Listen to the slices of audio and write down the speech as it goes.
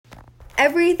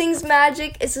Everything's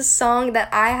Magic is a song that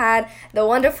I had the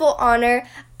wonderful honor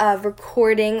of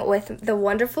recording with the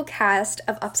wonderful cast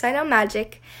of Upside Down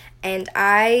Magic, and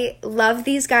I love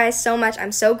these guys so much.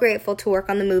 I'm so grateful to work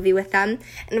on the movie with them,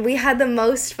 and we had the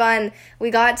most fun.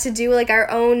 We got to do like our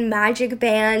own magic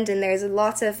band, and there's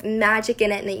lots of magic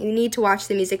in it that you need to watch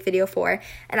the music video for,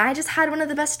 and I just had one of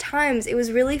the best times. It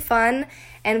was really fun,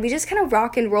 and we just kind of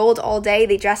rock and rolled all day.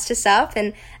 They dressed us up,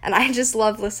 and I just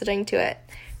loved listening to it.